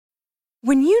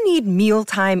When you need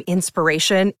mealtime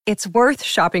inspiration, it's worth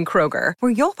shopping Kroger,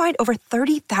 where you'll find over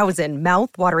 30,000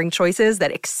 mouth-watering choices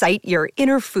that excite your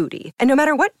inner foodie. And no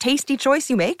matter what tasty choice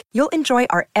you make, you'll enjoy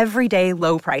our everyday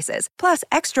low prices, plus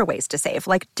extra ways to save,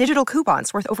 like digital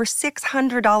coupons worth over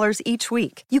 $600 each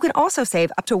week. You can also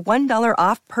save up to $1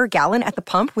 off per gallon at the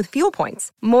pump with fuel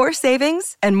points. More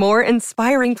savings and more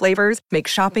inspiring flavors make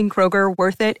shopping Kroger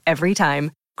worth it every time.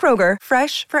 Kroger,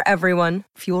 fresh for everyone.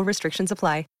 Fuel restrictions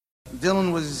apply.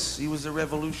 Dylan was a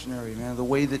revolutionary, man. The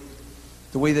way that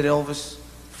Elvis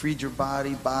freed your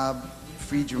body, Bob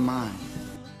freed your mind.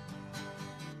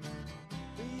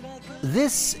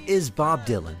 This is Bob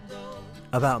Dylan,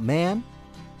 about man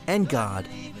and God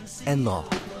and law.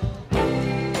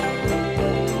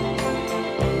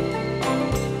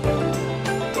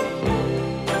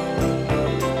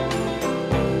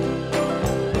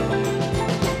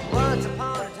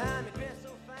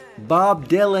 Bob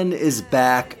Dylan is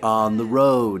back on the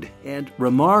road, and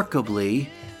remarkably,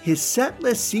 his set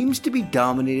list seems to be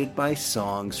dominated by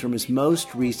songs from his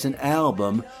most recent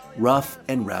album, Rough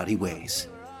and Rowdy Ways.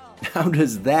 How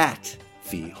does that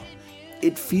feel?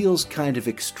 It feels kind of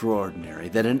extraordinary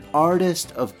that an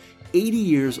artist of 80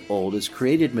 years old has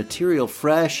created material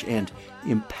fresh and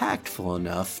impactful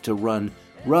enough to run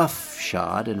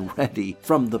roughshod and ready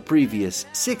from the previous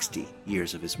 60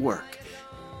 years of his work.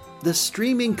 The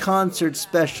streaming concert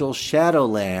special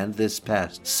Shadowland this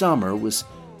past summer was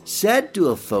said to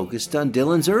have focused on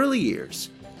Dylan's early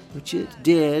years, which it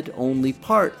did only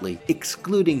partly,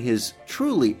 excluding his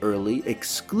truly early,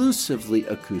 exclusively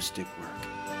acoustic work.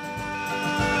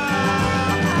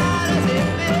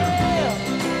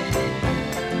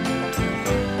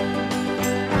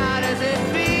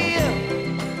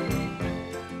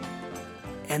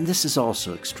 And this is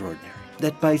also extraordinary,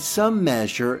 that by some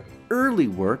measure, early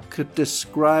work could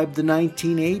describe the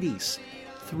 1980s,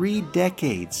 3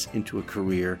 decades into a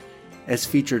career, as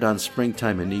featured on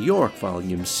Springtime in New York,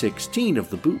 Volume 16 of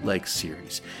the Bootleg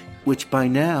series, which by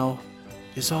now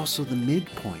is also the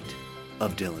midpoint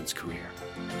of Dylan's career.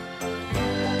 Oh,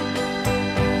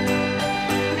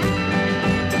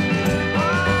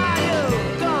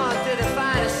 you've gone to the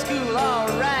finest school, all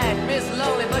right, Miss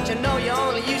Lonely, but you know you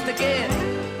only used to get.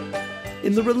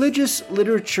 In the religious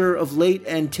literature of late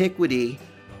antiquity,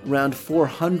 around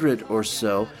 400 or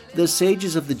so, the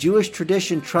sages of the Jewish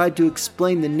tradition tried to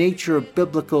explain the nature of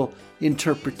biblical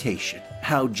interpretation,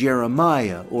 how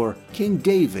Jeremiah or King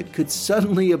David could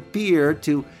suddenly appear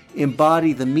to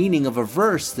embody the meaning of a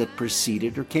verse that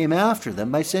preceded or came after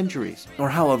them by centuries, or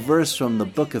how a verse from the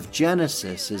book of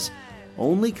Genesis is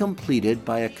only completed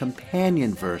by a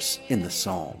companion verse in the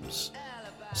Psalms.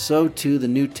 So too the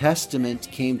New Testament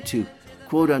came to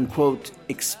quote-unquote,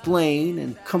 explain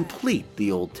and complete the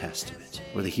Old Testament,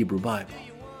 or the Hebrew Bible.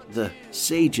 The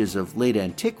sages of late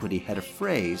antiquity had a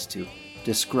phrase to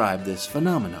describe this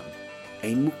phenomenon,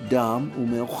 Ein mukdam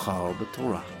u'me'ochar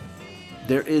b'Torah.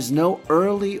 There is no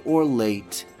early or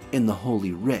late in the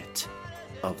Holy Writ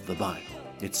of the Bible.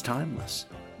 It's timeless,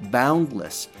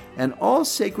 boundless, and all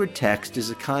sacred text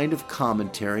is a kind of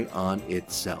commentary on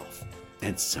itself.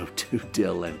 And so too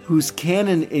Dylan, whose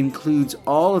canon includes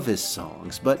all of his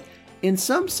songs, but in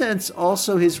some sense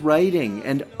also his writing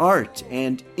and art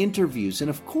and interviews,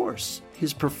 and of course,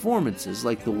 his performances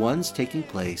like the ones taking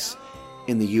place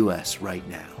in the U.S. right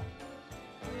now.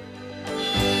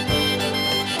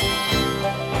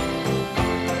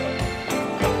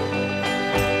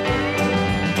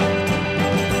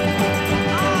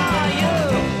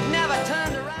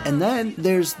 And then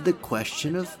there's the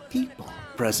question of people.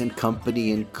 Present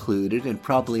company included, and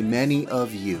probably many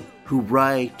of you who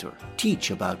write or teach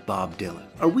about Bob Dylan.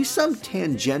 Are we some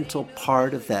tangential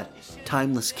part of that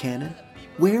timeless canon?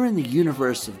 Where in the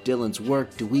universe of Dylan's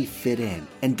work do we fit in,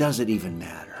 and does it even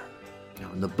matter?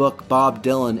 Now, in the book Bob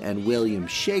Dylan and William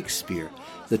Shakespeare,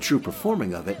 The True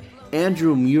Performing of It,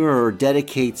 Andrew Muir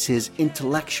dedicates his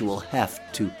intellectual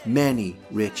heft to many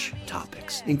rich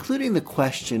topics, including the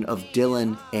question of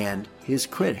Dylan and his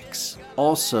critics.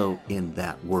 Also in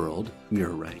that world,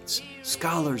 Muir writes,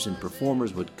 scholars and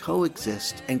performers would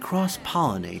coexist and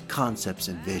cross-pollinate concepts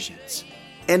and visions.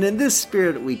 And in this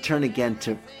spirit, we turn again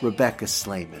to Rebecca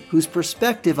Slayman, whose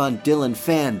perspective on Dylan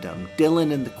fandom,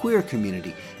 Dylan and the queer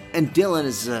community, and Dylan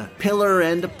as a pillar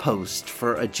and a post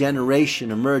for a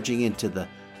generation emerging into the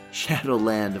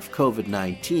shadowland of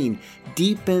COVID-19,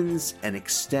 deepens and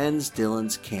extends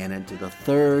Dylan's canon to the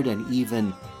 3rd and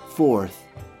even 4th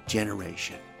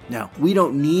generation. Now, we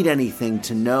don't need anything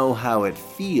to know how it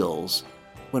feels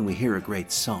when we hear a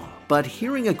great song. But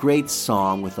hearing a great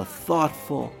song with a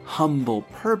thoughtful, humble,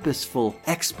 purposeful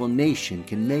explanation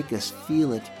can make us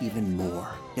feel it even more.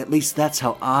 At least that's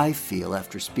how I feel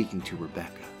after speaking to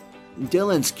Rebecca.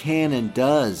 Dylan's canon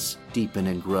does deepen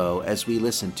and grow as we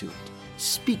listen to it,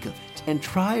 speak of it, and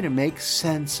try to make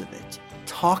sense of it.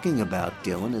 Talking about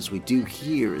Dylan, as we do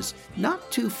here, is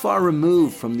not too far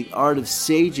removed from the art of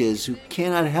sages who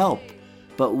cannot help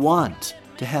but want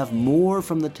to have more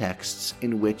from the texts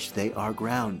in which they are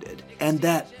grounded. And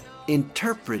that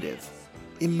interpretive,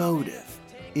 emotive,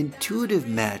 intuitive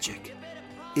magic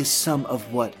is some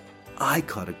of what I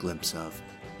caught a glimpse of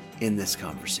in this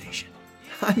conversation.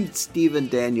 I'm Stephen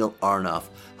Daniel Arnoff,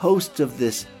 host of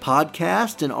this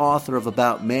podcast and author of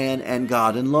About Man and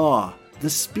God and Law, The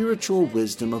Spiritual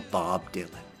Wisdom of Bob Dylan.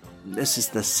 This is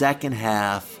the second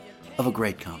half of a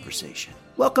great conversation.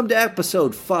 Welcome to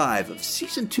episode 5 of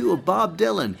season 2 of Bob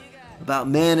Dylan, About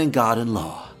Man and God and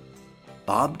Law.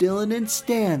 Bob Dylan in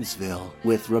Stansville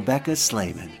with Rebecca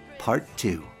Slayman, part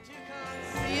 2.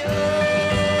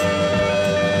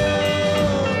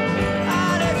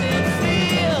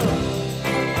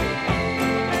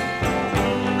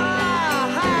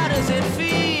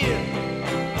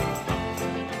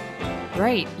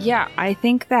 Right. Yeah, I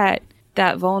think that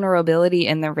vulnerability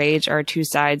and the rage are two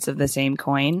sides of the same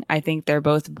coin. I think they're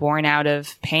both born out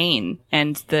of pain,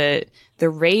 and the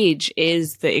rage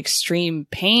is the extreme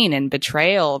pain and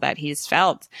betrayal that he's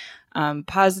felt.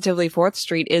 Positively 4th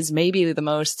Street is maybe the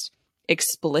most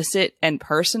explicit and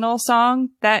personal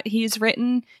song that he's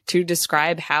written to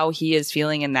describe how he is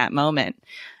feeling in that moment.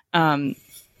 And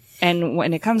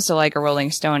when it comes to Like a Rolling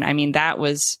Stone, I mean, that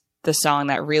was the song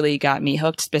that really got me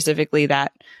hooked, specifically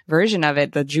that version of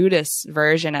it, the Judas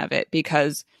version of it,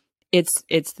 because it's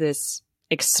this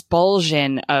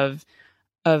expulsion of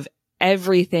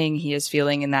everything he is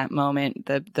feeling in that moment,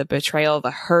 the betrayal,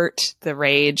 the hurt, the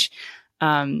rage.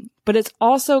 But it's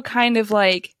also kind of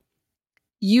like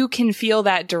you can feel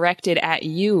that directed at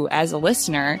you as a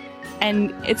listener.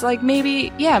 And it's like,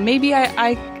 maybe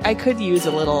I could use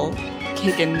a little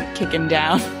kicking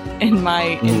down in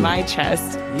my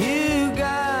chest. You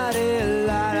got a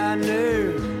lot of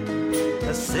nerve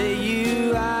to say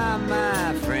you are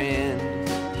my friend.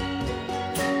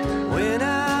 When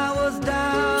I was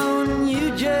down,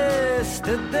 you just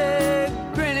stood there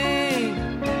grinning.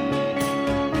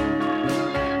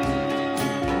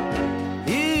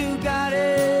 You got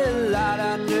a lot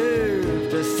of nerve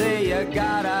to say you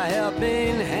got a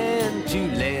helping hand to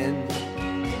lend.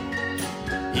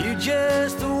 You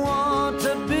just want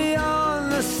to be on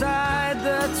the side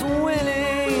that's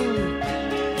winning.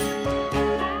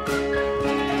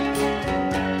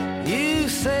 You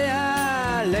say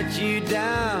I let you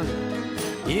down.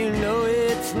 You know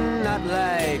it's not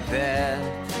like that.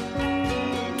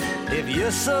 If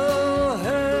you're so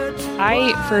hurt,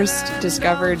 I first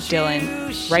discovered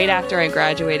Dylan right after I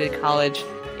graduated college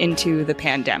into the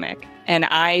pandemic, and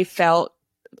I felt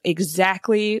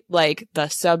exactly like the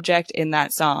subject in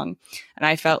that song. And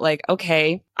I felt like,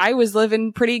 okay, I was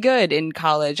living pretty good in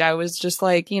college. I was just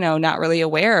like, not really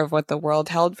aware of what the world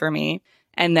held for me.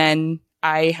 And then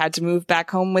I had to move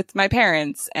back home with my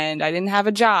parents, and I didn't have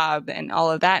a job and all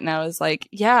of that. And I was like,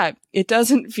 yeah, it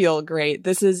doesn't feel great.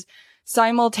 This is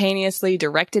simultaneously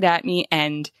directed at me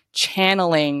and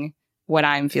channeling what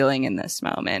I'm feeling in this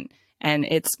moment. And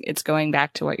it's going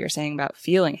back to what you're saying about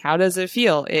feeling. How does it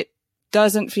feel? It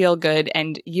doesn't feel good,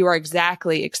 and you are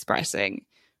exactly expressing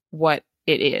what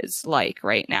it is like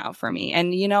right now for me.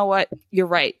 And you know what? You're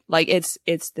right. Like it's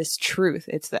this truth.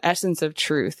 It's the essence of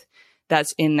truth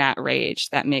that's in that rage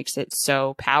that makes it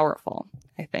so powerful,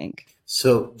 I think.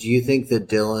 So do you think that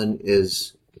Dylan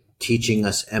is teaching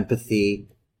us empathy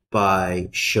by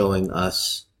showing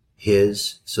us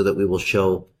his so that we will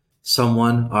show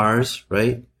someone ours,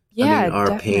 right? Yeah, our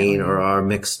definitely. Pain or our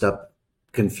mixed up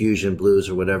confusion, blues,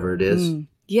 or whatever it is.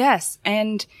 Yes.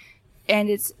 And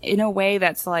it's in a way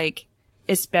that's like,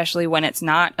 especially when it's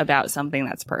not about something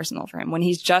that's personal for him, when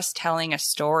he's just telling a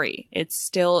story, it's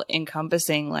still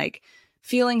encompassing like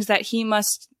feelings that he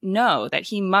must know, that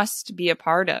he must be a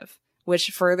part of,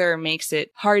 which further makes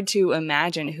it hard to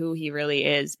imagine who he really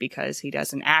is, because he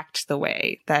doesn't act the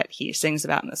way that he sings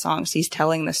about in the songs. He's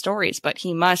telling the stories, but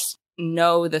he must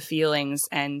know the feelings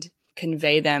and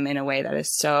convey them in a way that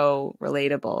is so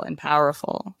relatable and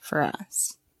powerful for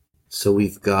us. So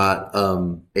we've got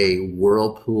a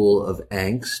whirlpool of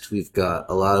angst. We've got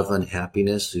a lot of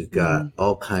unhappiness. We've got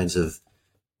all kinds of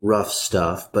rough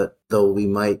stuff. But though we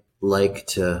might like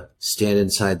to stand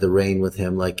inside the rain with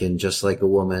him, like in Just Like a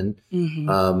Woman, we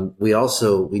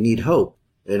need hope.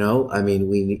 I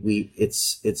mean,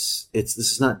 this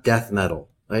is not death metal.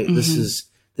 right? Mm-hmm.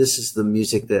 This is the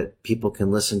music that people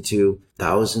can listen to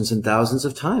thousands and thousands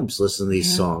of times, listen to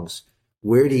these songs.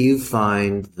 Where do you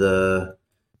find the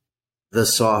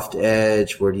soft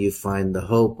edge? Where do you find the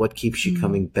hope? What keeps you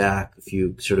coming back if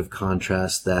you sort of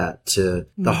contrast that to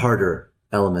the harder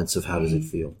elements of how does it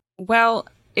feel? Well,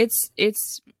 it's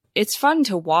fun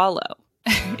to wallow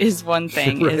is one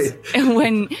thing. Right.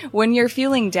 Is when you're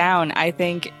feeling down, I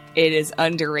think it is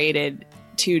underrated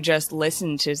to just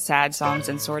listen to sad songs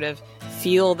and sort of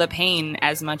feel the pain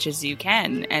as much as you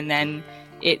can, and then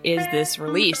it is this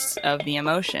release of the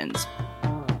emotions.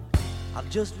 I've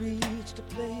just reached a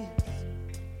place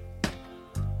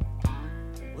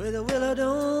where the willow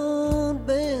don't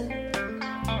bend.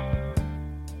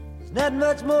 There's not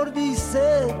much more to be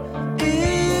said.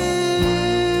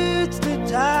 It's the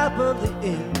top of the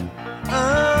end.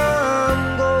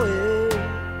 I'm going.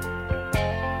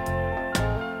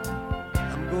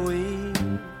 I'm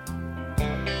going.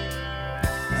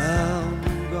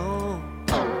 I'm gone.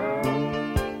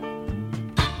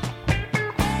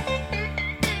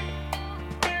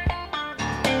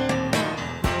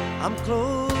 I'm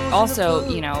close. Also,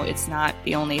 you know, it's not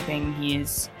the only thing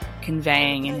he's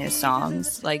conveying in his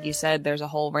songs. Like you said, there's a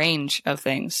whole range of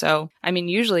things. So, I mean,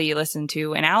 usually you listen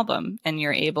to an album and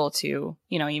you're able to,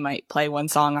 you know, you might play one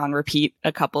song on repeat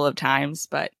a couple of times,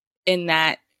 but in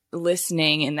that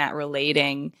listening, in that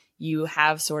relating, you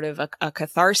have sort of a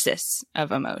catharsis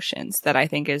of emotions that I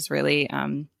think is really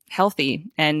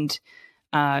healthy. And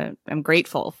I'm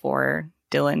grateful for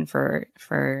Dylan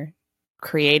for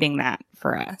creating that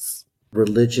for us.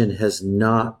 Religion has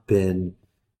not been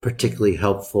particularly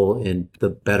helpful in the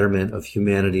betterment of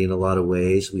humanity in a lot of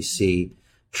ways. We see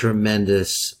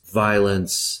tremendous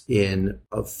violence in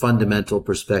fundamental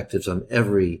perspectives on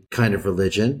every kind of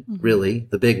religion, really,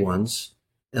 the big ones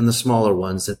and the smaller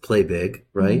ones that play big,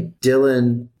 right?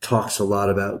 Dylan talks a lot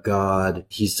about God.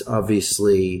 He's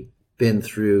obviously been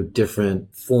through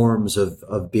different forms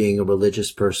of being a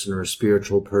religious person or a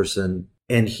spiritual person.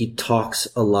 And he talks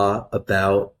a lot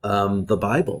about the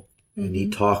Bible. And he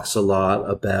talks a lot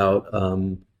about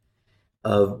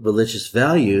religious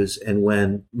values. And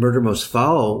when Murder Most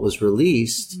Foul was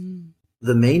released,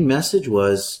 the main message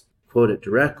was, quote it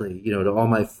directly, you know, to all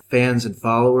my fans and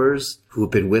followers who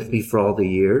have been with me for all the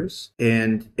years.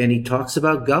 And he talks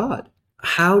about God.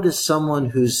 How does someone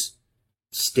who's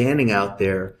standing out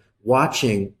there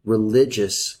watching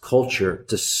religious culture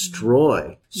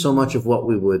destroy so much of what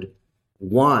we would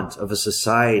want of a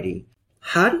society,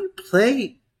 how do you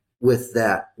play with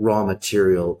that raw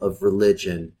material of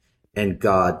religion and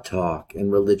God talk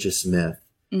and religious myth?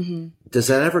 Does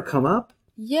that ever come up?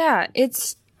 Yeah,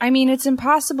 it's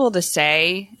impossible to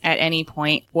say at any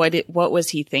point what was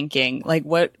he thinking? Like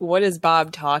what is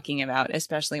Bob talking about,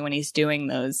 especially when he's doing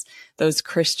those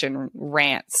Christian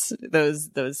rants,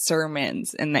 those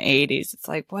sermons in the 80s. It's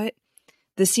like, what?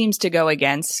 This seems to go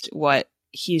against what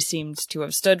he seems to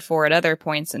have stood for at other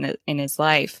points in his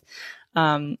life.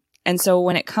 And so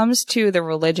when it comes to the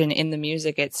religion in the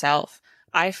music itself,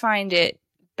 I find it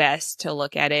best to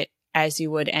look at it as you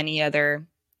would any other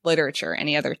literature,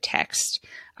 any other text.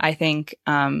 I think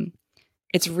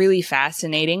it's really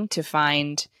fascinating to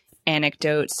find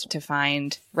anecdotes, to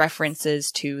find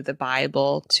references to the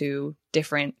Bible, to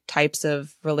different types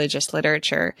of religious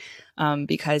literature,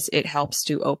 because it helps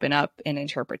to open up an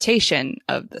interpretation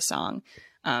of the song.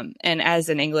 And as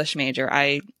an English major,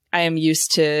 I am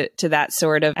used to that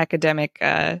sort of academic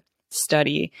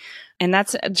study. And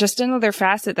that's just another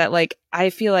facet that, like,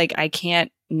 I feel like I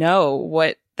can't know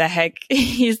what the heck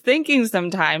he's thinking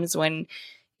sometimes when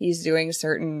he's doing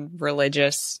certain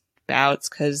religious bouts,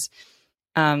 because,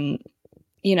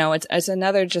 you know, it's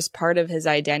another just part of his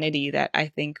identity that I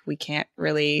think we can't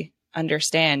really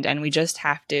understand, and we just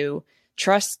have to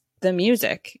trust the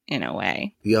music in a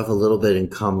way. You have a little bit in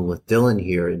common with Dylan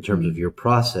here in terms of your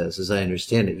process, as I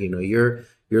understand it. You know, you're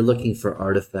looking for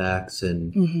artifacts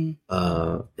and in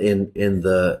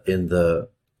the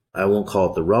I won't call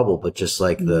it the rubble, but just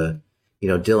like you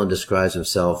know, Dylan describes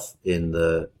himself in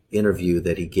the interview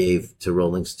that he gave to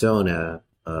Rolling Stone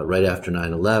right after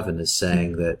 9/11 as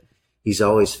saying that he's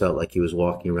always felt like he was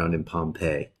walking around in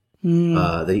Pompeii.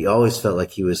 That he always felt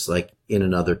like he was like in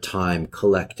another time,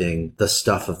 collecting the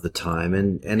stuff of the time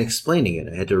and explaining it.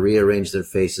 I had to rearrange their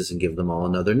faces and give them all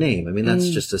another name. I mean, that's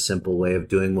just a simple way of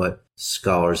doing what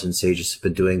scholars and sages have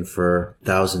been doing for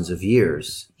thousands of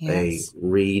years. Yes. A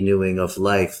renewing of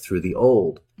life through the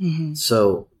old.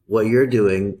 So what you're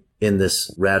doing in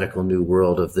this radical new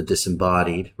world of the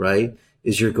disembodied, right,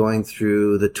 is you're going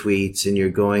through the tweets and you're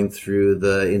going through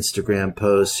the Instagram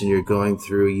posts and you're going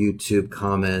through YouTube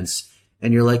comments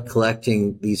and you're like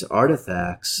collecting these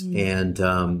artifacts and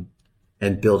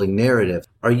building narrative.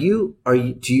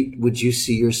 Would you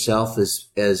see yourself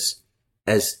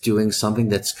as doing something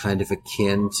that's kind of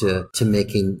akin to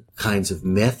making kinds of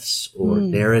myths or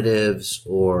narratives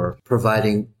or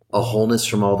providing a wholeness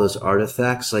from all those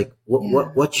artifacts? Like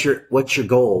what's your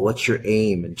goal? What's your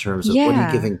aim in terms of what are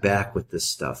you giving back with this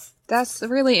stuff? That's a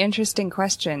really interesting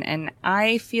question. And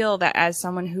I feel that as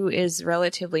someone who is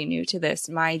relatively new to this,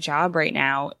 my job right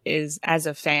now is, as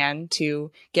a fan,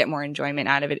 to get more enjoyment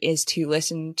out of it, is to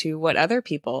listen to what other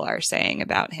people are saying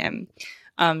about him.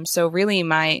 So really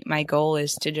my goal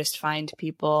is to just find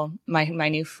people, my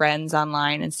new friends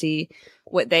online, and see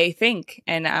what they think.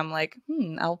 And I'm like,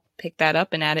 I'll pick that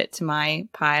up and add it to my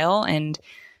pile. And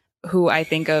who I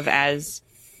think of as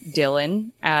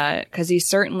Dylan, because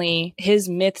his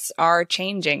myths are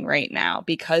changing right now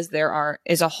because there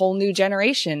is a whole new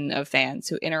generation of fans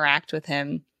who interact with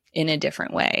him in a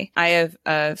different way. I have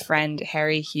a friend,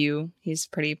 Harry Hugh. He's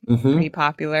pretty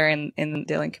popular in the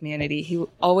Dylan community. He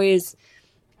always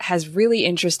has really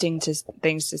interesting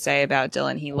things to say about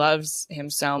Dylan. He loves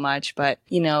him so much, but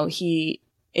he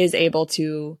is able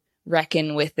to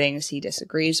reckon with things he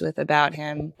disagrees with about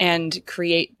him and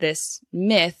create this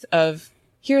myth of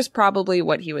here's probably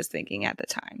what he was thinking at the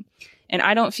time. And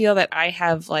I don't feel that I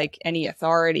have any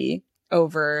authority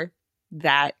over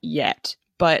that yet,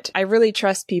 but I really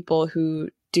trust people who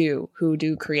do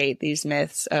create these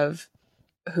myths of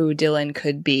who Dylan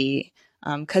could be.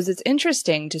 'Cause it's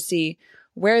interesting to see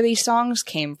where these songs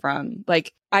came from.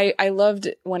 I loved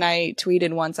when I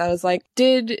tweeted once, I was like,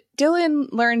 did Dylan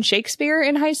learn Shakespeare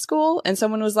in high school? And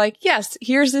someone was like, yes,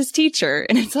 here's his teacher.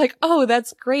 And it's like, oh,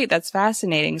 that's great. That's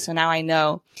fascinating. So now I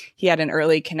know he had an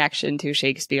early connection to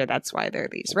Shakespeare. That's why there are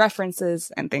these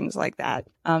references and things like that.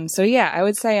 So yeah, I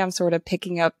would say I'm sort of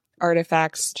picking up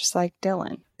artifacts just like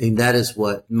Dylan. And that is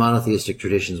what monotheistic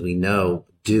traditions we know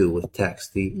do with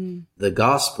text. The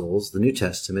Gospels, the New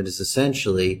Testament, is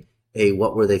essentially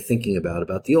what were they thinking about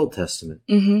the Old Testament.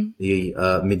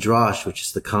 The Midrash, which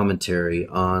is the commentary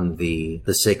on the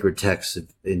sacred texts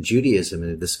in Judaism,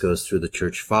 and this goes through the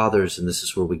church fathers, and this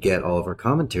is where we get all of our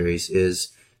commentaries, is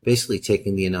basically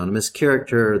taking the anonymous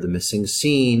character, the missing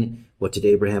scene. What did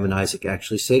Abraham and Isaac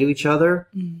actually say to each other?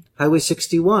 Highway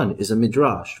 61 is a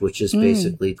Midrash, which is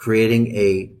basically creating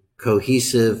a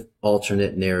cohesive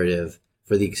alternate narrative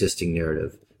for the existing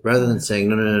narrative. Rather than saying,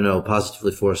 no,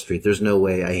 positively 4th Street, there's no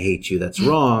way, I hate you, that's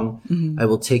wrong. I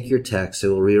will take your text, I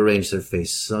will rearrange their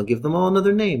faces, I'll give them all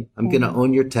another name. I'm going to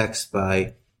own your text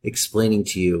by explaining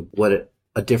to you what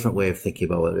a different way of thinking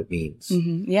about what it means.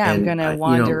 Yeah, and I'm going to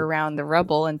wander around the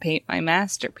rubble and paint my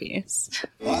masterpiece.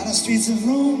 On the streets of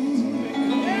Rome,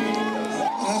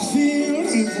 I feel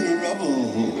the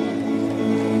rubble.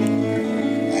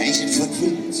 Ancient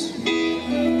footprints,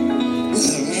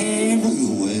 they're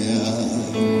everywhere.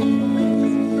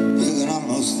 You can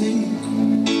almost think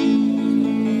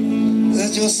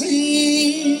that you're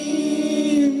seeing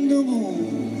no more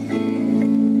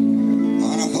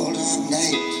on a cold dark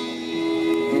night,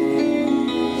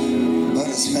 but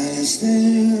it's fine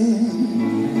still.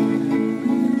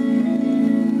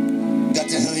 Got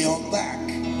to hurry on back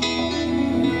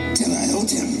to my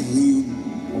hotel room.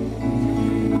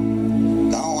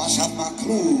 Gonna wash off my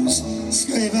clothes,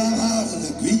 scrape out all of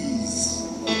the grease.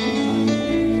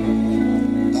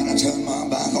 Gonna turn my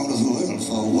back on this world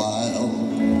for a while.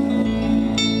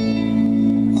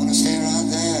 Gonna stay right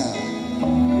there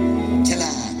till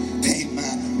I paint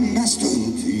my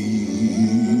masterpiece.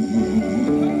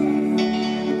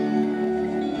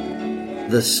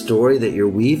 The story that you're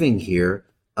weaving here,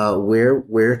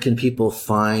 where can people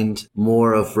find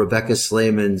more of Rebecca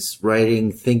Slayman's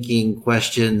writing, thinking,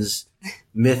 questions,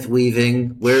 myth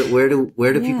weaving? Where do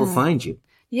people find you?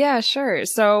 Yeah, sure.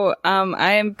 So,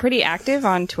 I am pretty active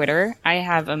on Twitter. I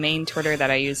have a main Twitter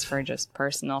that I use for just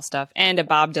personal stuff and a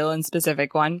Bob Dylan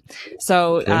specific one.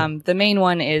 So, the main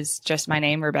one is just my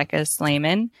name, Rebecca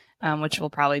Slayman, which will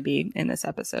probably be in this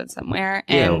episode somewhere.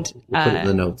 And we'll put it in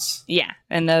the notes. Yeah.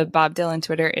 And the Bob Dylan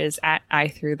Twitter is at I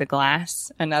Threw the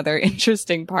Glass, another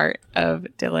interesting part of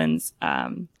Dylan's,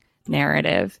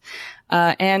 narrative.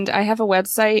 And I have a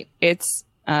website. It's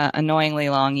annoyingly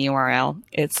long URL.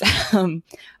 It's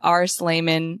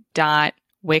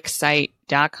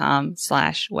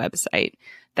rslayman.wixsite.com/website.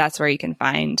 That's where you can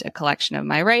find a collection of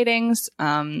my writings.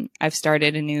 I've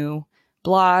started a new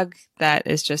blog that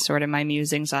is just sort of my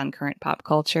musings on current pop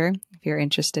culture, if you're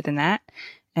interested in that.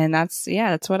 And that's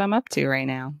what I'm up to right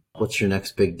now. What's your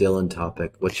next big Dylan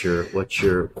topic? What's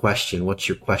your question? What's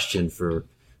your question for,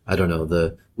 I don't know,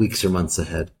 the weeks or months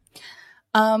ahead?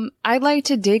 I'd like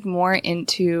to dig more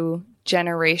into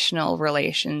generational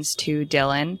relations to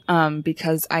Dylan,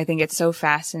 because I think it's so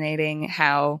fascinating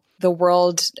how the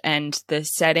world and the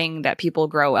setting that people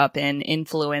grow up in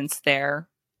influence their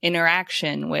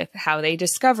interaction with how they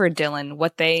discovered Dylan,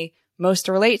 what they most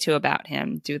relate to about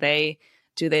him. Do they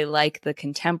like the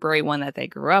contemporary one that they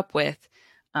grew up with?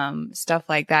 Stuff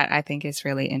like that I think is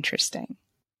really interesting.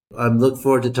 I look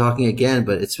forward to talking again,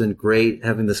 but it's been great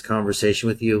having this conversation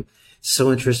with you.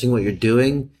 So interesting what you're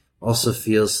doing. Also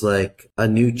feels like a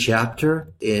new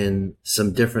chapter in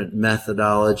some different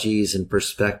methodologies and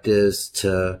perspectives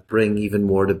to bring even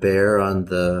more to bear on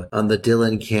the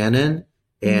Dylan canon,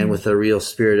 and with a real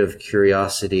spirit of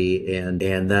curiosity,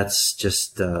 and that's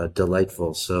just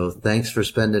delightful. So thanks for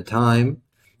spending time,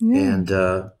 and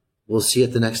we'll see you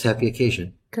at the next happy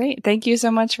occasion. Great. Thank you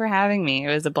so much for having me. It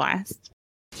was a blast.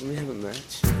 We have a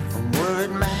match. A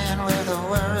worried man with a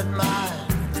worried mind.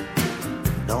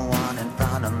 No one in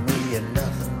front of me and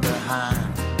nothing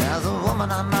behind. There's a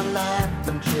woman on my lap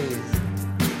and she's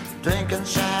drinking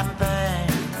champagne.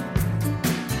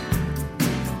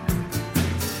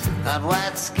 Got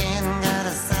white skin, got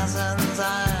assassin's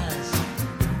eyes.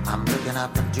 I'm looking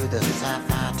up into the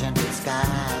sapphire tinted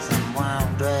skies. I'm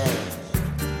wild dressed,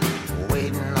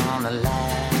 waiting on the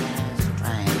last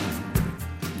train.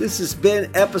 This has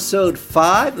been episode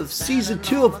 5 of season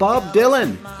 2 of Bob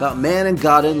Dylan, about Man and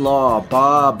God in Law,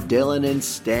 Bob Dylan in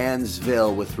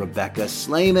Stansville, with Rebecca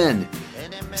Slayman.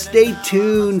 Stay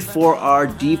tuned for our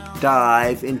deep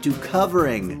dive into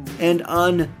covering and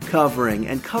uncovering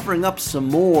and covering up some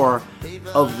more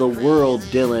of the world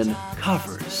Dylan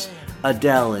covers.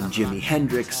 Adele and Jimi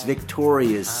Hendrix,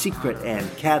 Victoria's Secret and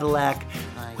Cadillac.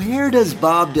 Where does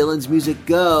Bob Dylan's music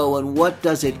go, and what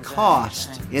does it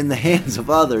cost in the hands of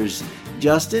others,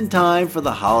 just in time for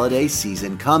the holiday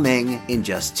season coming in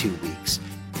just 2 weeks?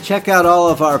 Check out all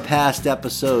of our past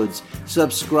episodes,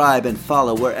 subscribe and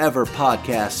follow wherever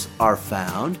podcasts are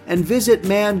found, and visit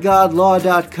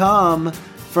mangodlaw.com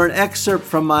for an excerpt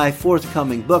from my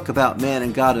forthcoming book about Man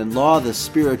and God in Law, The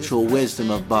Spiritual Wisdom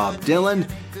of Bob Dylan.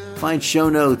 Find show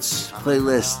notes,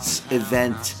 playlists,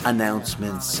 event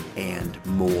announcements, and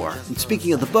more. And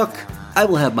speaking of the book, I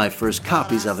will have my first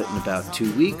copies of it in about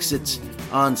 2 weeks. It's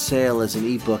on sale as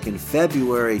an ebook in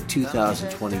February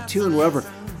 2022, and wherever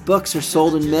books are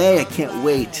sold in May, I can't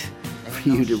wait for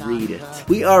you to read it.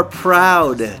 We are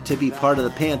proud to be part of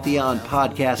the Pantheon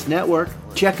Podcast Network.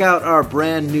 Check out our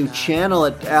brand new channel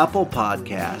at Apple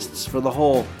Podcasts for the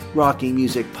whole Rocky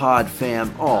Music Pod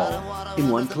fam, all in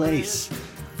one place.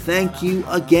 Thank you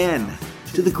again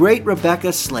to the great Rebecca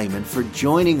Slayman for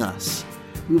joining us.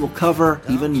 We will cover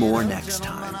even more next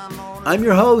time. I'm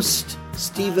your host,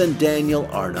 Stephen Daniel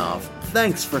Arnoff.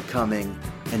 Thanks for coming,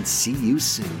 and see you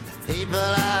soon. People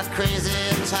are crazy,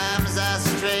 times are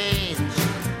strange.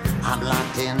 I'm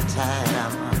locked in tight,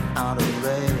 I'm out of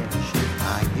range.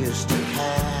 I used to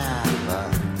care,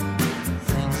 but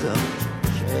things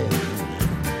have changed.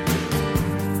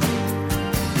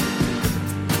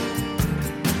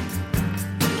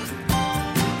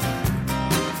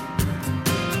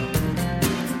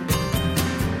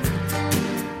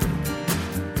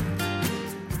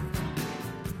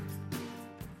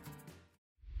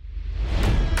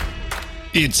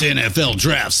 It's NFL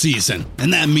draft season,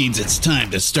 and that means it's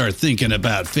time to start thinking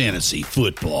about fantasy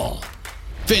football.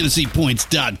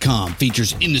 FantasyPoints.com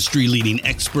features industry-leading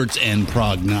experts and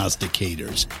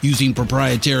prognosticators using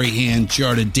proprietary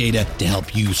hand-charted data to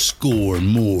help you score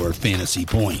more fantasy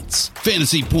points.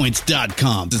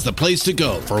 FantasyPoints.com is the place to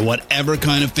go for whatever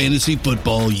kind of fantasy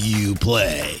football you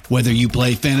play. Whether you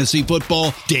play fantasy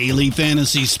football, daily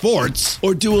fantasy sports,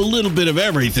 or do a little bit of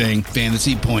everything,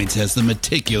 Fantasy Points has the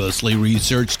meticulously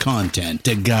researched content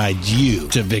to guide you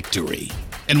to victory.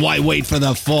 And why wait for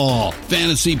the fall?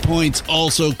 Fantasy Points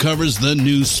also covers the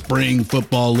new spring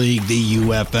football league, the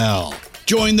UFL.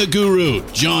 Join the guru,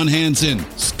 John Hansen,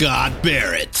 Scott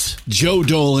Barrett, Joe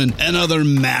Dolan, and other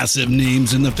massive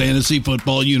names in the fantasy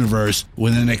football universe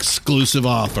with an exclusive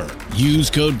offer. Use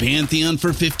code Pantheon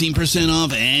for 15%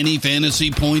 off any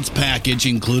Fantasy Points package,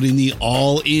 including the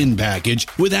all-in package,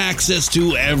 with access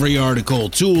to every article,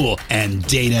 tool, and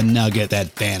data nugget that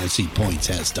Fantasy Points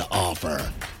has to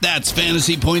offer. That's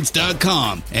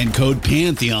FantasyPoints.com and code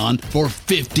Pantheon for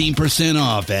 15%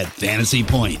 off at Fantasy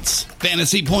Points.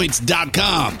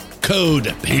 FantasyPoints.com,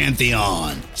 code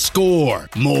Pantheon. Score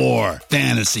more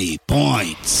fantasy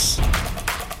points.